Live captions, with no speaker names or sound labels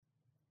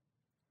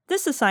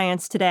This is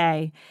Science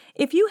Today.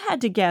 If you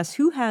had to guess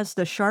who has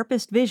the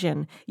sharpest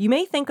vision, you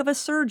may think of a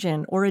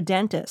surgeon or a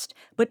dentist,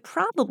 but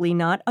probably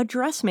not a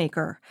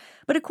dressmaker.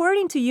 But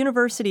according to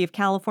University of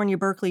California,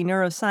 Berkeley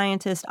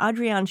neuroscientist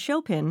Adrian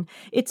Chopin,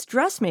 it's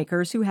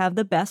dressmakers who have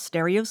the best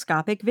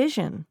stereoscopic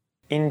vision.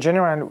 In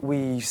general,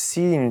 we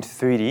see in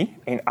 3D.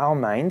 In our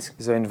minds,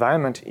 the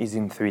environment is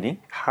in 3D.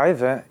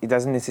 However, it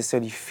doesn't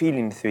necessarily feel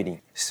in 3D.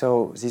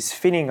 So this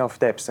feeling of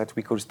depth that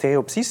we call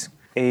stereopsis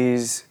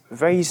is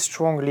very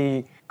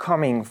strongly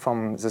coming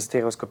from the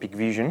stereoscopic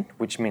vision,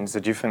 which means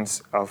the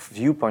difference of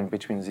viewpoint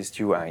between these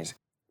two eyes.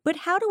 But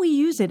how do we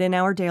use it in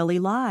our daily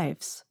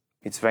lives?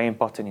 It's very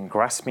important in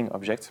grasping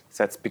objects.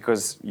 That's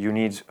because you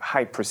need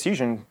high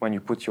precision when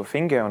you put your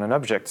finger on an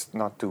object,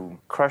 not to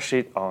crush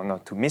it or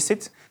not to miss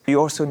it. You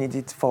also need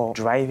it for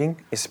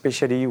driving,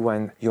 especially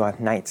when you're at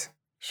night.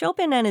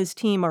 Chopin and his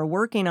team are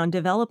working on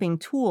developing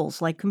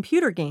tools like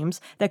computer games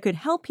that could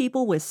help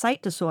people with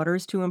sight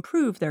disorders to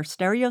improve their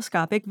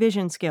stereoscopic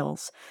vision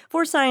skills.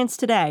 For Science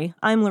Today,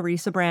 I'm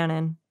Larissa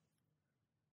Brannon.